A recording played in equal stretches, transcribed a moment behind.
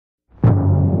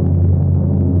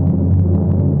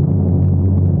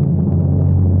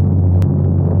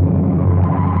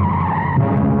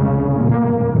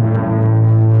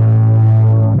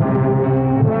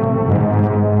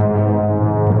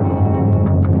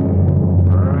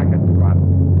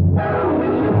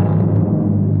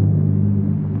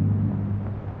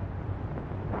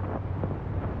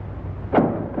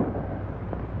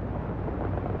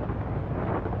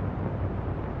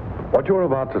What you're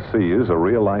about to see is a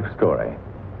real-life story,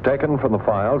 taken from the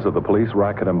files of the police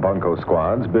racket and bunco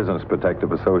squads, business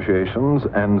protective associations,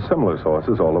 and similar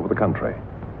sources all over the country.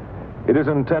 It is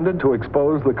intended to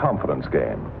expose the confidence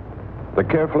game, the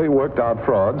carefully worked-out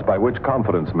frauds by which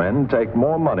confidence men take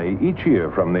more money each year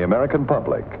from the American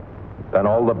public than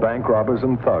all the bank robbers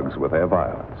and thugs with their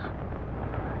violence.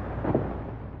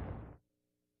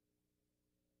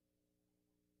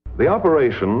 The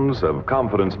operations of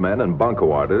confidence men and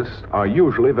bunco artists are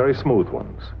usually very smooth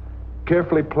ones,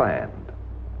 carefully planned,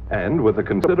 and with a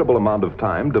considerable amount of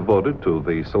time devoted to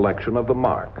the selection of the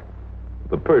mark,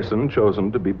 the person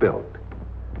chosen to be built.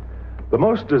 The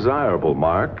most desirable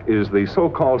mark is the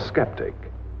so-called skeptic,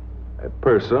 a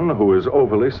person who is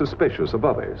overly suspicious of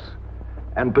others,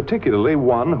 and particularly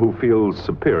one who feels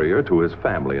superior to his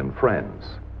family and friends,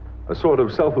 a sort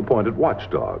of self-appointed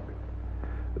watchdog.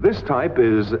 This type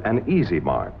is an easy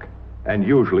mark and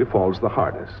usually falls the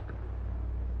hardest.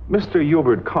 Mr.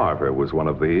 Hubert Carver was one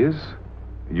of these.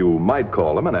 You might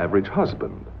call him an average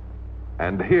husband.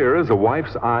 And here is a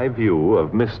wife's eye view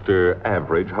of Mr.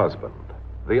 Average Husband,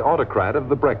 the autocrat of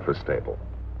the breakfast table.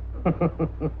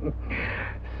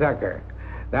 Sucker.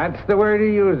 That's the word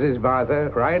he uses, Martha,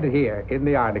 right here in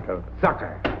the article.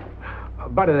 Sucker.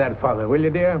 Butter that father, will you,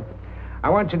 dear? I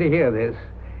want you to hear this.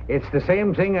 It's the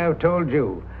same thing I've told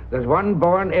you. There's one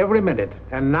born every minute,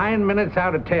 and 9 minutes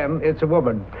out of 10, it's a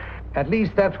woman. At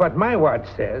least that's what my watch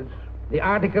says. The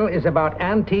article is about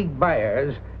antique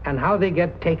buyers and how they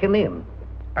get taken in.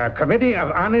 A committee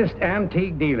of honest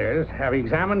antique dealers have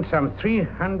examined some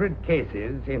 300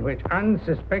 cases in which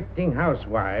unsuspecting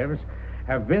housewives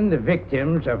have been the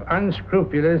victims of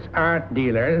unscrupulous art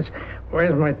dealers.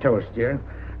 Where's my toast, dear?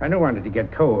 I don't want it to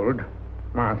get cold.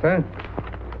 Martha?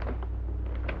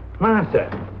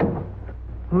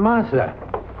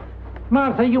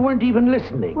 Martha, you weren't even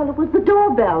listening. Well, it was the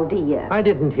doorbell, dear. I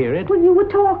didn't hear it. Well, you were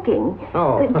talking.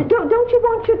 Oh. Don't you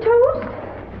want your toast?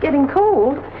 It's getting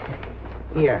cold.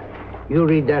 Here, you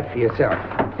read that for yourself.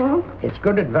 Hmm? It's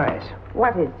good advice.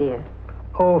 What is, dear?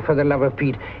 Oh, for the love of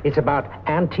Pete, it's about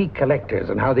antique collectors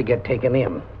and how they get taken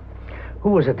in. Who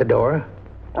was at the door?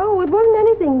 Oh, it wasn't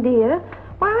anything, dear.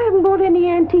 Why, I haven't bought any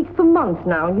antiques for months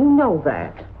now, and you know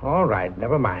that. All right,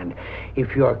 never mind.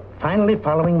 If you're finally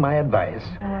following my advice.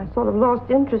 I sort of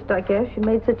lost interest, I guess. You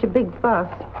made such a big fuss.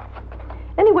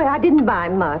 Anyway, I didn't buy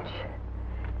much.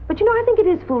 But, you know, I think it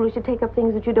is foolish to take up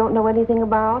things that you don't know anything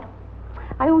about.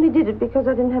 I only did it because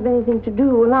I didn't have anything to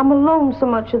do, and I'm alone so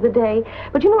much of the day.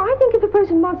 But, you know, I think if a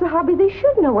person wants a hobby, they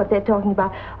should know what they're talking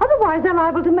about. Otherwise, they're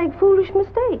liable to make foolish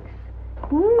mistakes.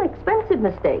 Expensive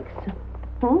mistakes.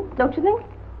 Don't you think?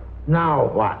 Now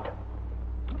what?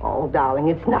 Oh, darling,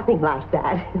 it's nothing like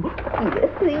that. Yes,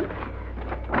 see?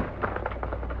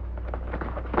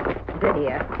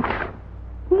 There.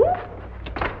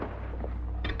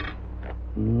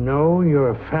 Know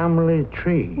your family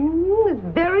tree.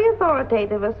 It's very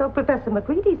authoritative, or so Professor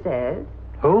McCready says.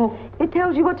 Who? It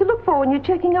tells you what to look for when you're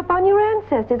checking up on your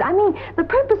ancestors. I mean, the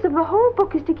purpose of the whole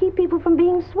book is to keep people from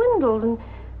being swindled and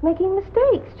making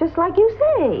mistakes, just like you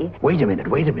say. Wait a minute.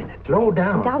 Slow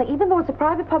down. Darling, even though it's a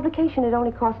private publication, it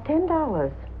only costs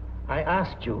 $10. I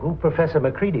asked you who Professor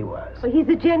McCready was. Well, he's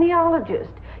a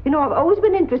genealogist. You know, I've always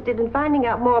been interested in finding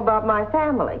out more about my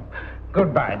family.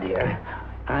 Goodbye, dear.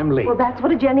 I'm late. Well, that's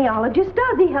what a genealogist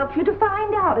does. He helps you to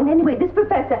find out. And anyway, this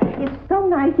professor is so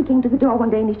nice. He came to the door one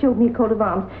day and he showed me a coat of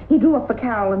arms. He drew up for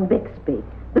Carol and Bixby,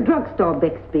 the drugstore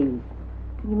Bixby's.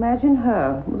 Can you imagine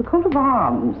her with a coat of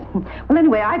arms? Well,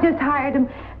 anyway, I just hired him.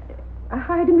 I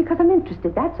hired him because I'm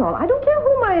interested, that's all. I don't care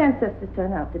who my ancestors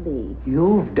turn out to be.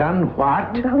 You've done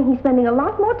what? Darling, he's spending a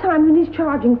lot more time than he's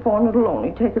charging for, and it'll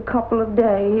only take a couple of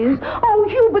days. Oh,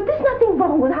 Hubert, there's nothing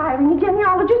wrong with hiring a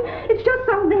genealogist. It's just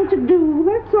something to do,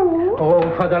 that's all.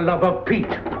 Oh, for the love of Pete.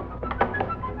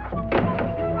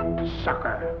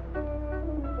 Sucker.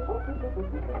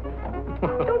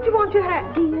 Don't you want your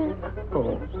hat, dear?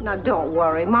 Oh. Now, don't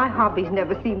worry. My hobbies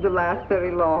never seem to last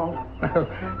very long.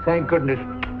 Thank goodness.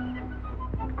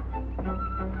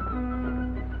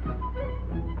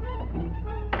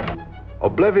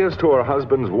 Oblivious to her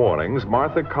husband's warnings,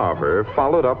 Martha Carver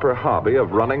followed up her hobby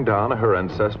of running down her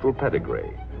ancestral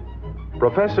pedigree.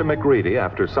 Professor McCready,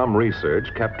 after some research,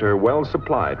 kept her well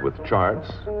supplied with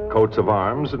charts, coats of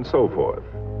arms, and so forth.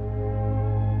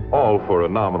 All for a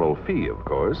nominal fee, of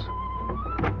course.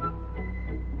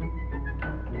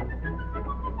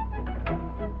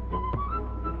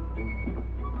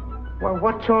 Well,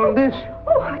 what's all this?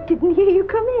 Oh, I didn't hear you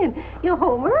come in. You're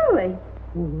home early.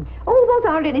 Mm-hmm. Oh, those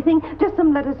aren't anything. Just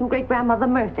some letters from great-grandmother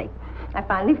Murphy. I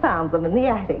finally found them in the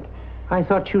attic. I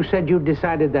thought you said you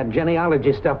decided that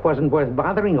genealogy stuff wasn't worth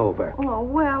bothering over. Oh,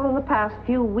 well, in the past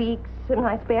few weeks, in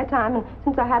my spare time, and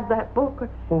since I had that book...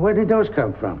 Well, where did those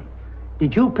come from?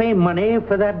 Did you pay money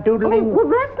for that doodling? Oh, well,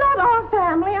 that's not our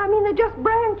family. I mean, they're just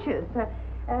branches.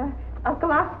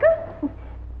 Uncle Oscar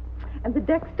and the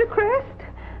Dexter crest.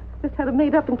 Just had it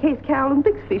made up in case Carol and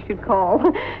Bixby should call.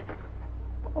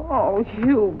 Oh,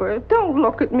 Hubert, don't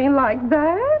look at me like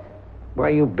that. Why,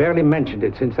 you barely mentioned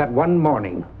it since that one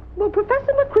morning. Well,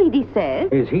 Professor McCready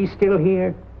says... Is he still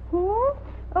here? Hmm?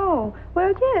 Oh,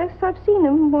 well, yes, I've seen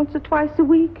him once or twice a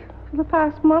week for the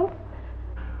past month.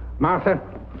 Martha,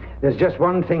 there's just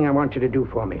one thing I want you to do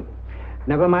for me.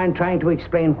 Never mind trying to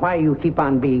explain why you keep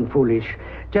on being foolish.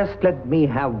 Just let me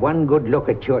have one good look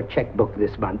at your checkbook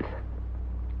this month.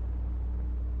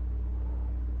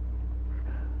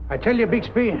 I tell you,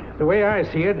 Bixby, the way I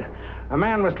see it, a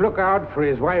man must look out for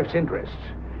his wife's interests.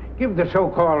 Give the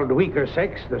so-called weaker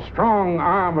sex the strong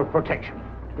arm of protection.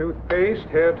 Toothpaste,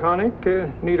 hair tonic,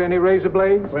 need any razor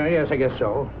blades? Well, yes, I guess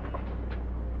so.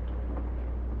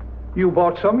 You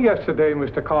bought some yesterday,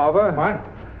 Mr. Carver. What?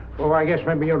 Oh, I guess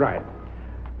maybe you're right.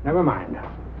 Never mind.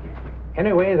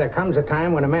 Anyway, there comes a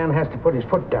time when a man has to put his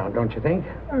foot down, don't you think?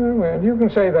 Well, you can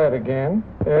say that again.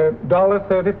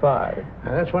 $1.35.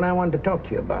 That's what I wanted to talk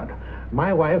to you about.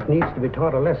 My wife needs to be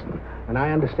taught a lesson, and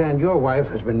I understand your wife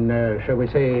has been, shall we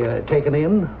say, taken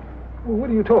in? Well, what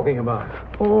are you talking about?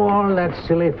 Oh, all that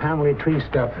silly family tree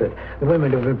stuff that the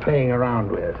women have been playing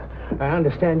around with. I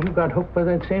understand you got hooked by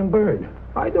that same bird.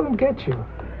 I don't get you.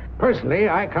 Personally,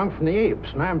 I come from the apes,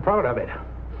 and I'm proud of it.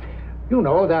 You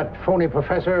know, that phony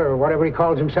professor, or whatever he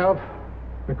calls himself.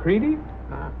 McCready?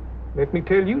 Let me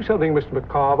tell you something, Mr.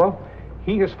 McCarver.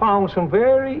 He has found some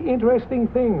very interesting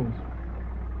things.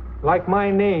 Like my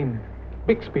name,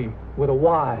 Bixby, with a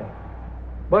Y.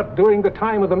 But during the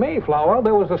time of the Mayflower,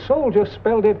 there was a soldier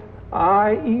spelled it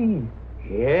I-E.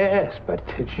 Yes, but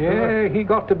it's sure... Yeah, he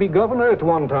got to be governor at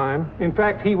one time. In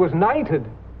fact, he was knighted.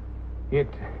 It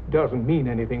doesn't mean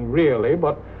anything really,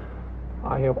 but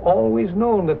I have always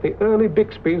known that the early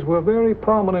Bixbys were very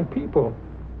prominent people.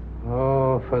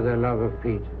 Oh, for the love of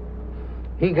Pete.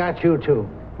 He got you, too.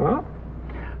 Huh?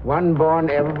 One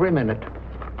born every minute.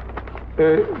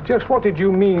 Just what did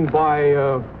you mean by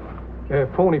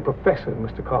phony professor,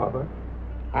 Mr. Carver?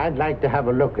 I'd like to have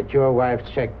a look at your wife's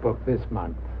checkbook this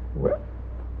month. Well,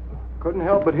 couldn't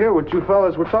help but hear what you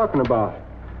fellas were talking about.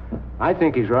 I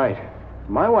think he's right.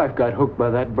 My wife got hooked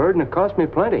by that bird, and it cost me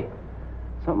plenty.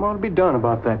 Something ought to be done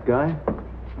about that guy.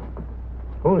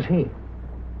 Who's he?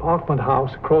 apartment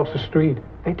house across the street.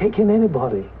 They take in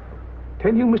anybody.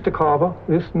 Tell you, Mr. Carver,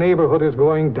 this neighborhood is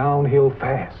going downhill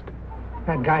fast.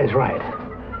 That guy's right.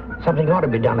 Something ought to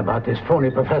be done about this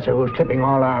phony professor who's tipping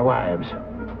all our wives.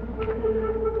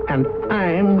 And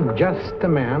I'm just the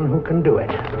man who can do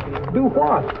it. Do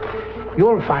what?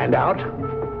 You'll find out.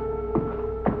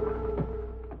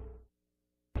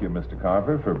 Thank you, Mr.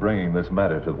 Carver, for bringing this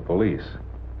matter to the police.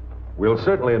 We'll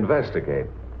certainly investigate.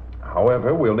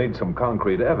 However, we'll need some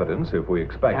concrete evidence if we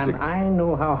expect And to... I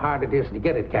know how hard it is to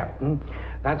get it, Captain.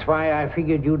 That's why I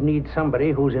figured you'd need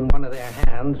somebody who's in one of their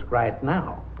hands right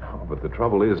now. Oh, but the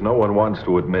trouble is, no one wants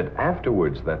to admit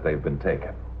afterwards that they've been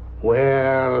taken.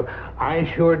 Well, I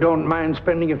sure don't mind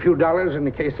spending a few dollars in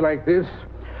a case like this.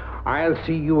 I'll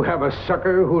see you have a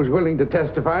sucker who's willing to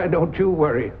testify, don't you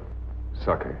worry.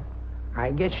 Sucker?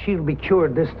 I guess she'll be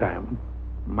cured this time.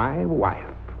 My wife.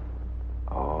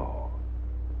 Oh.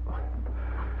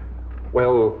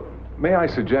 Well, may I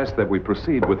suggest that we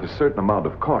proceed with a certain amount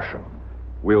of caution?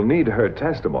 We'll need her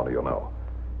testimony, you know.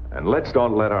 And let's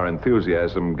don't let our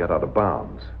enthusiasm get out of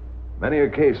bounds. Many a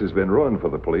case has been ruined for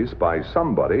the police by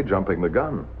somebody jumping the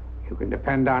gun. You can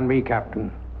depend on me,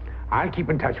 Captain. I'll keep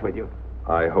in touch with you.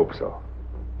 I hope so.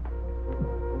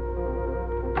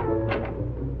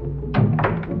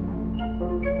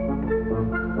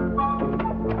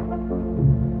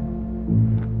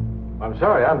 I'm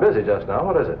sorry, I'm busy just now.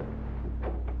 What is it?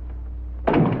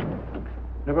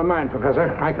 Never mind,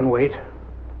 Professor. I can wait.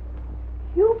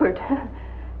 Hubert.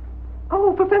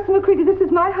 Oh, Professor McCready, this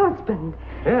is my husband.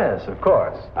 Yes, of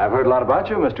course. I've heard a lot about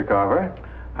you, Mr. Carver.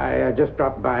 I just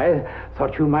dropped by.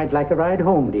 Thought you might like a ride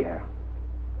home, dear.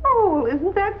 Oh,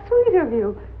 isn't that sweet of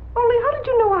you? Only how did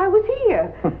you know I was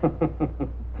here?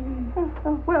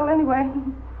 Well, anyway.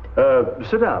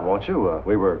 Sit down, won't you?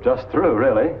 We were just through,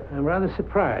 really. I'm rather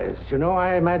surprised. You know,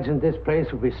 I imagined this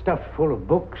place would be stuffed full of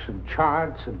books and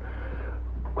charts and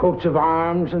coats of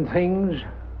arms and things.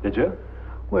 Did you?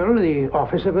 Well, the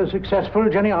office of a successful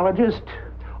genealogist.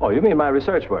 Oh, you mean my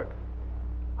research work?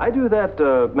 I do that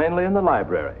mainly in the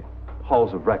library,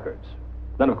 halls of records.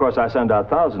 Then, of course, I send out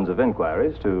thousands of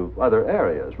inquiries to other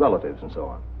areas, relatives, and so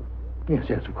on. Yes,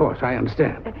 yes, of course, I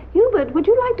understand. Hubert, would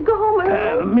you like to go home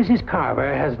and... Mrs.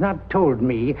 Carver has not told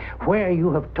me where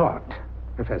you have taught,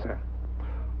 Professor.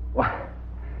 Well,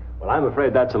 I'm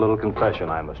afraid that's a little confession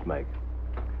I must make.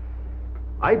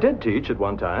 I did teach at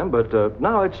one time, but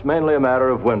now it's mainly a matter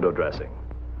of window dressing.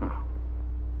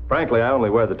 Frankly, I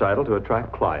only wear the title to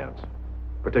attract clients,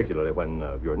 particularly when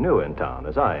you're new in town,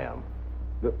 as I am.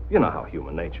 You know how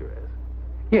human nature is.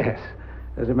 Yes,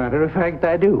 as a matter of fact,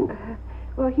 I do.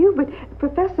 Well, Hubert,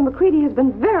 Professor McCready has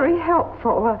been very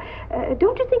helpful.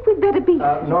 Don't you think we'd better be...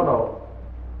 No.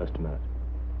 Just a minute.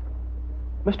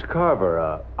 Mr.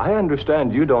 Carver, I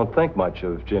understand you don't think much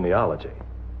of genealogy.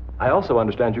 I also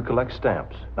understand you collect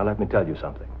stamps. Now, let me tell you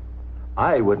something.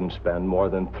 I wouldn't spend more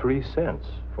than 3 cents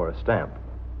for a stamp.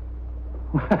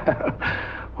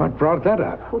 What brought that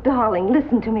up? Oh, darling,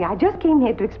 listen to me. I just came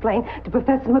here to explain to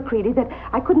Professor McCready that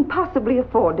I couldn't possibly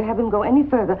afford to have him go any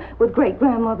further with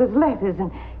great-grandmother's letters,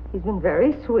 and he's been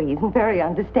very sweet and very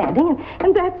understanding,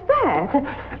 and that's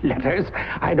that. Letters?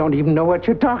 I don't even know what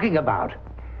you're talking about.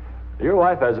 Your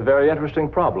wife has a very interesting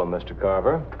problem, Mr.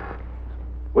 Carver.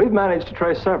 We've managed to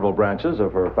trace several branches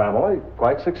of her family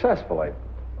quite successfully.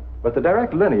 But the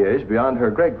direct lineage beyond her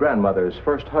great-grandmother's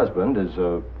first husband is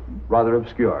rather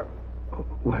obscure.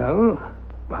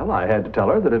 Well, I had to tell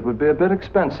her that it would be a bit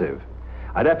expensive.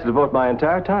 I'd have to devote my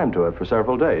entire time to it for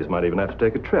several days. Might even have to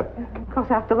take a trip. Of course,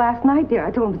 after last night, dear,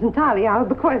 I told him it was entirely out of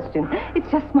the question.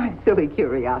 It's just my silly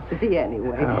curiosity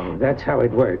anyway. Oh, that's how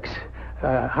it works.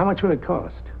 How much will it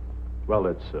cost? Well,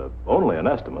 it's only an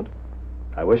estimate.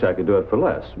 I wish I could do it for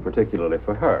less, particularly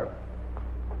for her.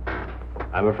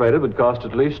 I'm afraid it would cost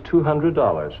at least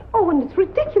 $200. Oh, and it's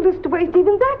ridiculous to waste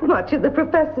even that much of the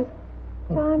professor's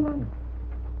time on...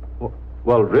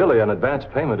 Well, really, an advance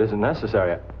payment isn't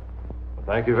necessary. Well,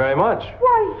 thank you very much.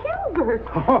 Why, Hubert!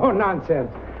 Oh, nonsense.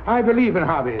 I believe in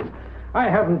hobbies. I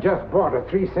haven't just bought a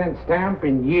 3-cent stamp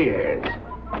in years.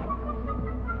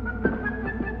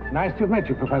 Nice to have met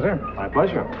you, Professor. My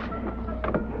pleasure.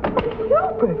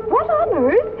 Hubert, what on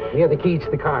earth? Here are the keys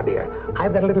to the car, dear.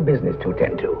 I've got a little business to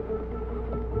attend to.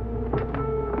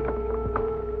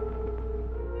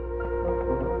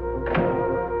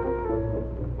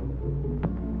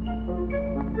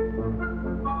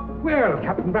 Well,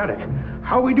 Captain Braddock,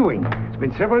 how are we doing? It's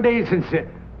been several days since...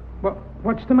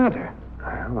 what's the matter?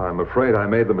 Well, I'm afraid I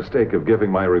made the mistake of giving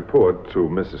my report to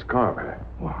Mrs. Carver.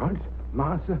 What?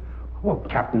 Martha? Oh,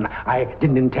 Captain, I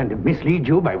didn't intend to mislead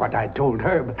you by what I told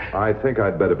her, but... I think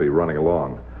I'd better be running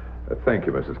along. Thank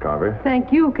you, Mrs. Carver.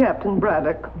 Thank you, Captain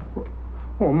Braddock.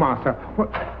 Oh, Martha,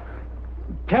 what...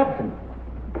 Captain,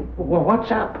 well,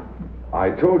 what's up?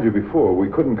 I told you before we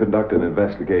couldn't conduct an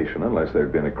investigation unless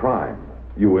there'd been a crime.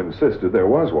 You insisted there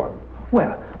was one.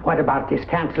 Well, what about this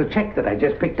canceled check that I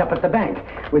just picked up at the bank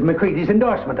with McCready's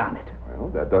endorsement on it? Well,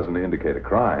 that doesn't indicate a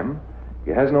crime.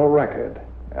 He has no record.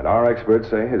 And our experts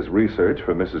say his research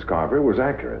for Mrs. Carver was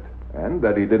accurate, and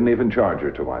that he didn't even charge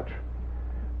her too much.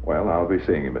 Well, I'll be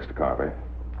seeing you, Mr. Carver.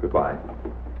 Goodbye.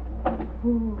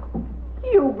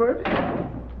 Hubert,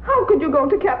 how could you go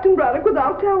to Captain Braddock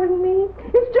without telling me?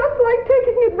 It's just like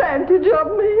taking advantage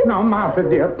of me. Now, Martha,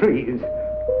 dear, please.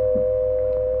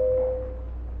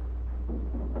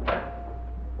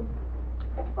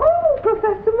 Oh,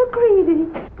 Professor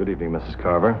McCready. Good evening, Mrs.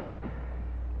 Carver.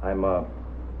 I'm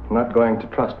not going to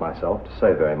trust myself to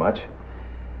say very much,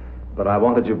 but I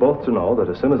wanted you both to know that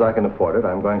as soon as I can afford it,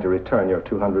 I'm going to return your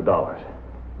 $200.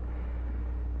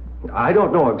 I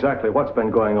don't know exactly what's been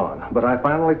going on, but I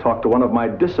finally talked to one of my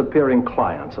disappearing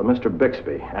clients, a Mr.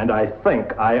 Bixby, and I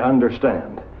think I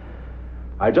understand.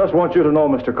 I just want you to know,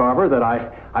 Mr. Carver, that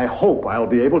I hope I'll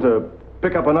be able to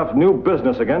pick up enough new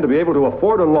business again to be able to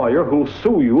afford a lawyer who'll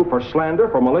sue you for slander,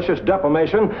 for malicious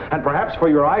defamation, and perhaps for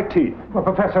your eye teeth. Well,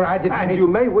 Professor, I didn't... And you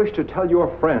may wish to tell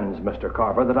your friends, Mr.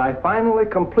 Carver, that I finally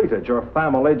completed your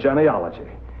family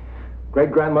genealogy.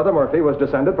 Great-grandmother Murphy was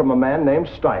descended from a man named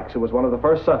Stikes, who was one of the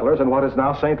first settlers in what is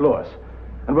now St. Louis.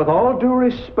 And with all due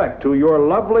respect to your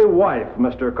lovely wife,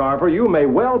 Mr. Carver, you may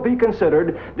well be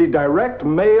considered the direct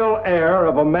male heir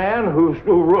of a man who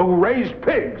raised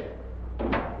pigs.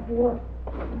 What?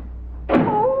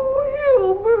 Oh,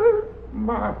 Hubert.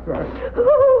 Martha.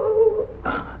 Oh.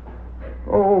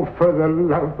 Oh, for the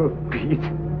love of Pete.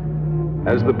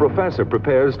 As the professor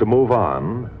prepares to move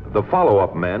on, the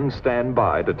follow-up men stand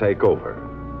by to take over.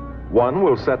 One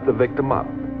will set the victim up.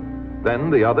 Then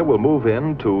the other will move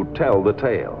in to tell the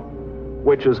tale,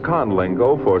 which is con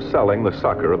lingo for selling the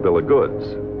sucker a bill of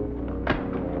goods.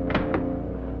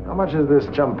 How much is this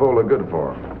chumpola good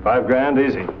for? $5 grand,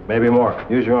 easy. Maybe more.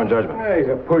 Use your own judgment. Hey, he's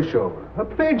a pushover. A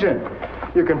pigeon.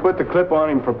 You can put the clip on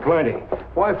him for plenty.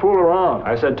 Why fool around?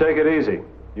 I said take it easy.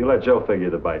 You let Joe figure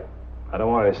the bite. I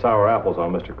don't want any sour apples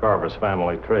on Mr. Carver's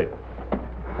family tree.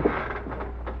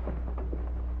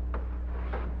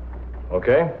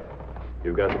 Okay?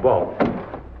 You got the ball.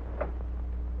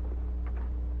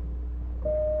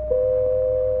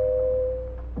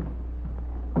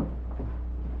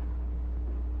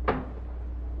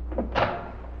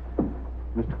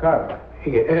 Mr. Carver.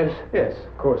 Yes? Yes,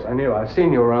 of course, I knew. I've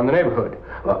seen you around the neighborhood.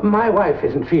 My wife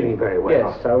isn't feeling very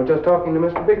well. Yes, I was just talking to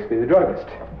Mr. Bixby, the druggist.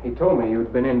 He told me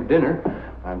you'd been in to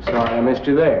dinner. I'm sorry I missed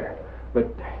you there. But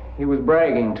he was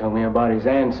bragging to me about his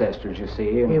ancestors, you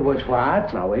see. And... He was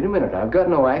what? Now, wait a minute. I've got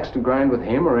no axe to grind with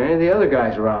him or any of the other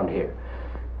guys around here.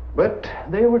 But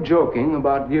they were joking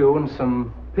about you and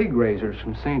some pig raisers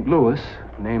from St. Louis,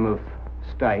 name of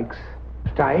Stykes.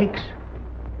 Stykes?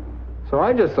 So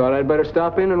I just thought I'd better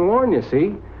stop in and warn you,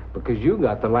 see? Because you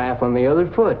got the laugh on the other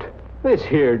foot. This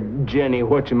here Jenny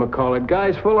whatchamacallit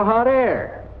guy's full of hot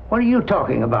air. What are you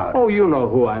talking about? Oh, you know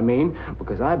who I mean,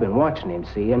 because I've been watching him,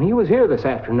 see, and he was here this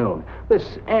afternoon.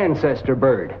 This ancestor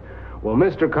bird. Well,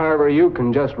 Mr. Carver, you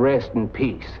can just rest in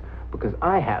peace, because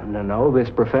I happen to know this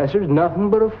professor's nothing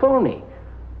but a phony.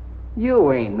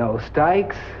 You ain't no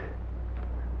Stykes.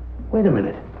 Wait a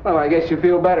minute. Well, I guess you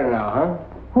feel better now, huh?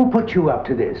 Who put you up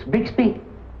to this? Bixby?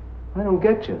 I don't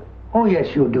get you. Oh,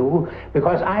 yes, you do,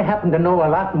 because I happen to know a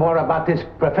lot more about this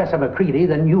Professor McCready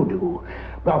than you do.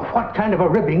 Well, what kind of a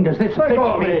ribbing does this Let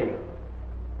go of me.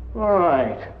 All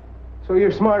right. So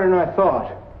you're smarter than I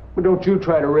thought. But don't you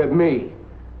try to rib me.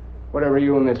 Whatever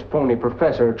you and this phony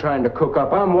professor are trying to cook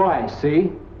up, I'm wise,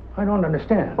 see? I don't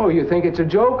understand. Oh, you think it's a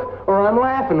joke? Or I'm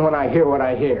laughing when I hear what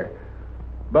I hear?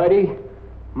 Buddy,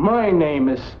 my name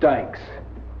is Stykes.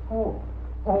 Oh,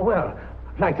 well,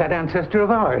 like that ancestor of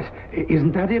ours.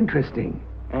 Isn't that interesting?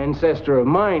 Ancestor of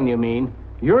mine, you mean?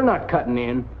 You're not cutting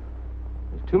in.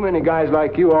 There's too many guys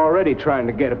like you already trying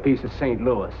to get a piece of St.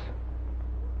 Louis.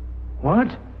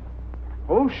 What?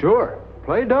 Oh, sure.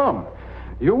 Play dumb.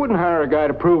 You wouldn't hire a guy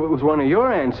to prove it was one of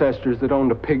your ancestors that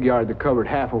owned a pig yard that covered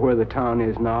half of where the town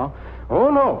is now.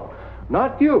 Oh, no.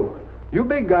 Not you. You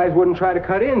big guys wouldn't try to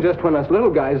cut in just when us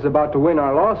little guys is about to win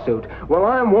our lawsuit. Well,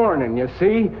 I'm warning you,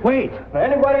 see? Wait.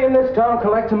 Anybody in this town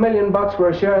collects $1 million for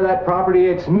a share of that property,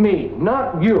 it's me,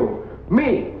 not you.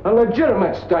 Me, a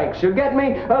legitimate Stykes. You get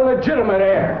me? A legitimate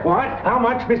heir. What? How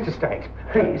much, Mr. Stykes?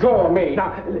 Please. Go of me.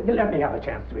 Now, let me have a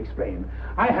chance to explain.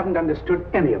 I haven't understood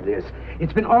any of this.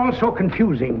 It's been all so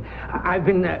confusing. I've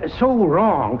been so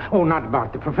wrong. Oh, not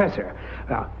about the professor.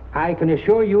 I can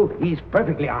assure you he's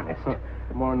perfectly honest.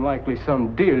 More than likely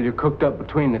some deal you cooked up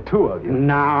between the two of you.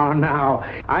 Now.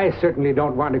 I certainly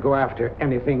don't want to go after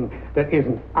anything that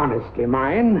isn't honestly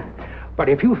mine. But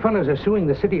if you fellas are suing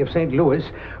the city of St. Louis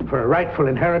for a rightful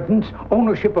inheritance,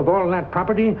 ownership of all that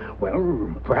property,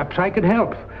 well, perhaps I could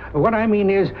help. What I mean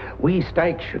is, we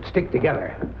Stykes should stick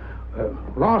together.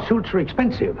 Lawsuits are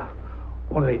expensive.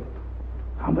 Only,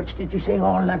 how much did you say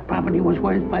all that property was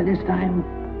worth by this time?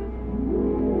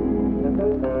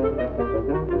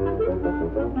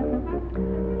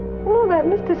 Well, that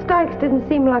Mr. Stykes didn't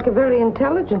seem like a very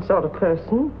intelligent sort of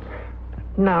person.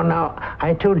 Now,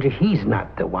 I told you he's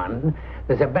not the one.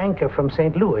 There's a banker from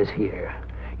St. Louis here.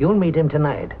 You'll meet him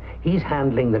tonight. He's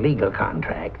handling the legal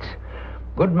contracts.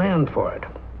 Good man for it.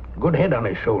 Good head on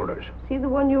his shoulders. See the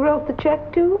one you wrote the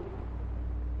check to?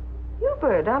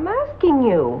 Hubert, I'm asking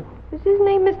you. Is his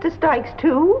name Mr. Stykes,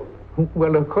 too?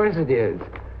 Well, of course it is.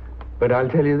 But I'll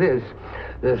tell you this.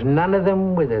 There's none of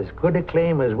them with as good a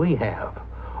claim as we have.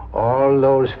 All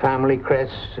those family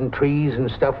crests and trees and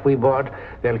stuff we bought,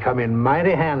 they'll come in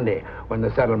mighty handy when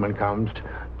the settlement comes.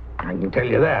 I can tell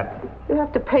you that. You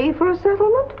have to pay for a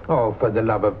settlement? Oh, for the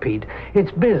love of Pete.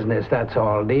 It's business, that's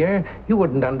all, dear. You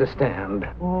wouldn't understand.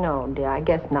 No, dear, I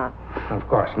guess not. Of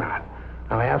course not.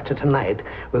 Now, after tonight,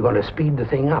 we're going to speed the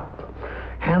thing up.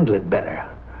 Handle it better.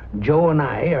 Joe and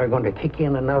I are going to kick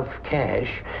in enough cash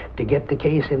to get the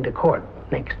case into court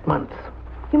next month.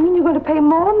 You mean you're going to pay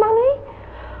more money?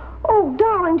 Oh,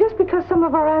 darling, just because some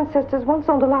of our ancestors once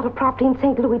owned a lot of property in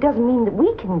St. Louis doesn't mean that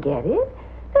we can get it.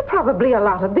 There are probably a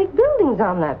lot of big buildings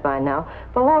on that by now,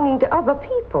 belonging to other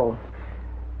people.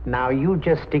 Now, you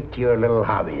just stick to your little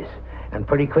hobbies. And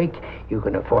pretty quick, you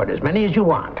can afford as many as you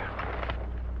want.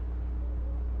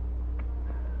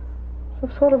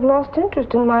 I've sort of lost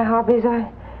interest in my hobbies. I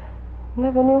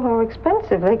never knew how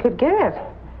expensive they could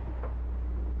get.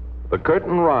 The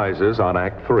curtain rises on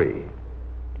Act 3.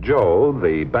 Joe,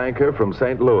 the banker from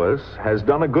St. Louis, has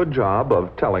done a good job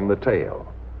of telling the tale.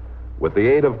 With the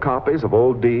aid of copies of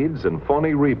old deeds and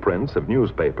phony reprints of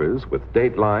newspapers with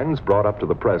date lines brought up to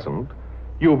the present,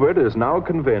 Hubert is now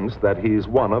convinced that he's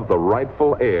one of the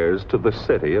rightful heirs to the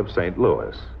city of St.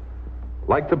 Louis.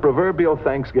 Like the proverbial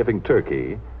Thanksgiving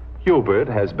turkey, Hubert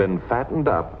has been fattened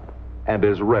up and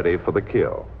is ready for the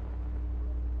kill.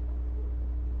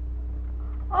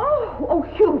 Oh,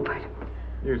 Hubert.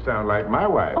 You sound like my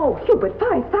wife. Oh, Hubert,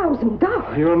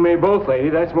 $5,000. You and me both, lady.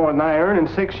 That's more than I earn in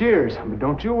 6 years. But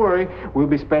don't you worry. We'll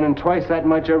be spending twice that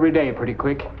much every day pretty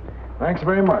quick. Thanks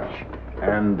very much.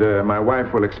 And my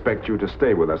wife will expect you to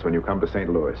stay with us when you come to St.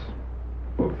 Louis.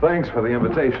 Well, thanks for the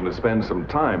invitation to spend some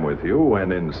time with you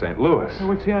when in St. Louis.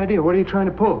 What's the idea? What are you trying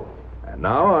to pull? And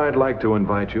now I'd like to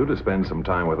invite you to spend some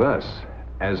time with us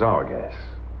as our guests.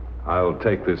 I'll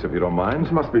take this if you don't mind.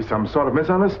 This must be some sort of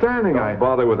misunderstanding. Don't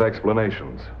bother with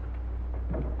explanations.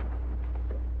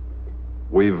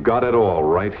 We've got it all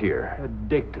right here. A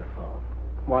dictaphone.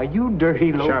 Why, you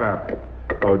dirty little... Shut up.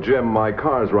 Oh, Jim, my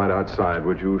car's right outside.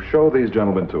 Would you show these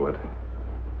gentlemen to it?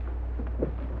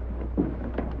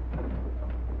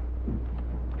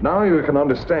 Now you can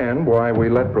understand why we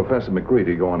let Professor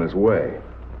McGreedy go on his way.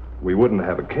 We wouldn't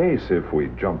have a case if we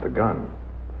jumped the gun.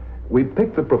 We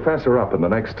picked the professor up in the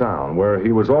next town, where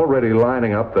he was already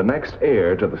lining up the next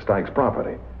heir to the Stykes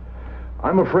property.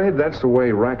 I'm afraid that's the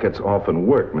way rackets often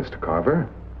work, Mr. Carver.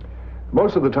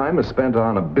 Most of the time is spent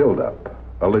on a build-up,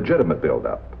 a legitimate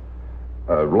build-up,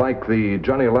 like the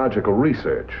genealogical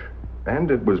research. And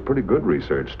it was pretty good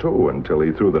research, too, until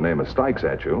he threw the name of Stykes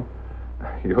at you.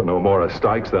 You're no more a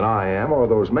Stykes than I am, or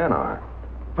those men are.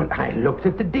 But I looked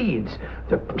at the deeds,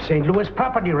 the St. Louis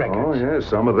property records. Oh, yes,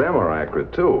 some of them are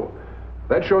accurate, too.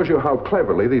 That shows you how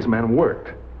cleverly these men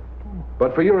worked.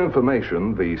 But for your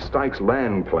information, the Stykes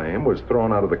land claim was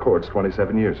thrown out of the courts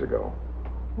 27 years ago.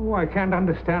 Oh, I can't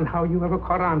understand how you ever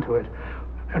caught on to it.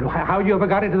 And how you ever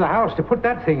got into the house to put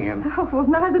that thing in. Oh, well,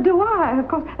 neither do I, of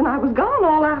course. And I was gone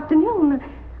all afternoon.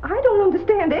 I don't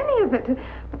understand any of it.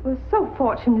 It was so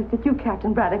fortunate that you,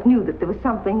 Captain Braddock, knew that there was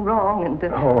something wrong and...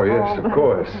 Oh, yes, of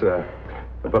course.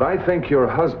 But I think your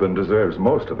husband deserves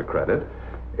most of the credit.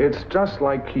 It's just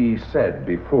like he said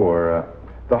before.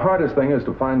 The hardest thing is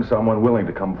to find someone willing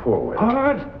to come forward.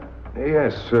 What?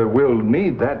 Yes, we'll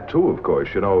need that, too, of course.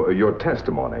 You know, your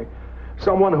testimony.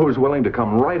 Someone who's willing to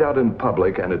come right out in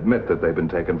public and admit that they've been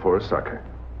taken for a sucker.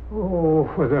 Oh,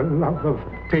 for the love of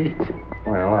Pete.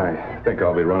 Well, I think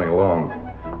I'll be running along.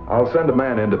 I'll send a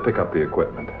man in to pick up the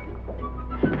equipment.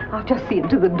 I'll just see him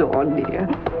to the door, dear.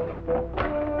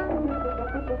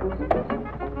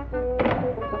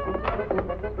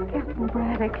 Captain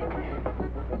Braddock.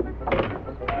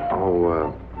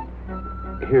 Oh,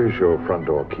 here's your front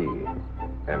door key.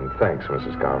 And thanks,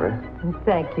 Mrs. Carver. And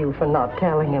thank you for not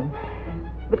telling him.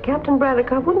 But, Captain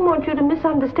Braddock, I wouldn't want you to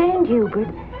misunderstand Hubert.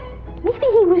 Maybe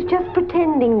he was just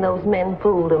pretending those men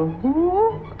fooled him.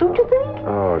 Don't you think?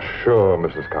 Oh, sure,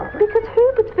 Mrs. Carver. Because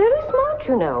Hubert's very smart,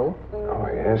 you know. Oh,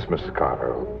 yes, Mrs.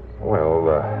 Carver. Well,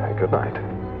 good night.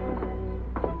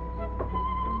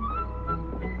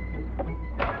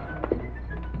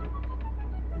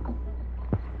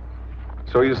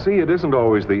 So you see, it isn't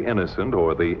always the innocent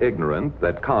or the ignorant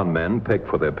that con men pick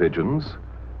for their pigeons.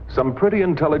 Some pretty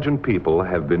intelligent people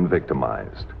have been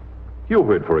victimized.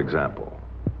 Hubert, for example.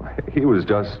 He was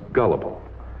just gullible.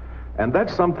 And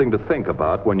that's something to think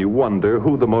about when you wonder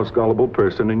who the most gullible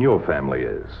person in your family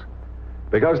is.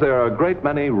 Because there are a great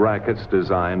many rackets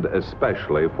designed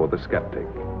especially for the skeptic.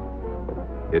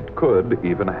 It could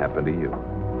even happen to you.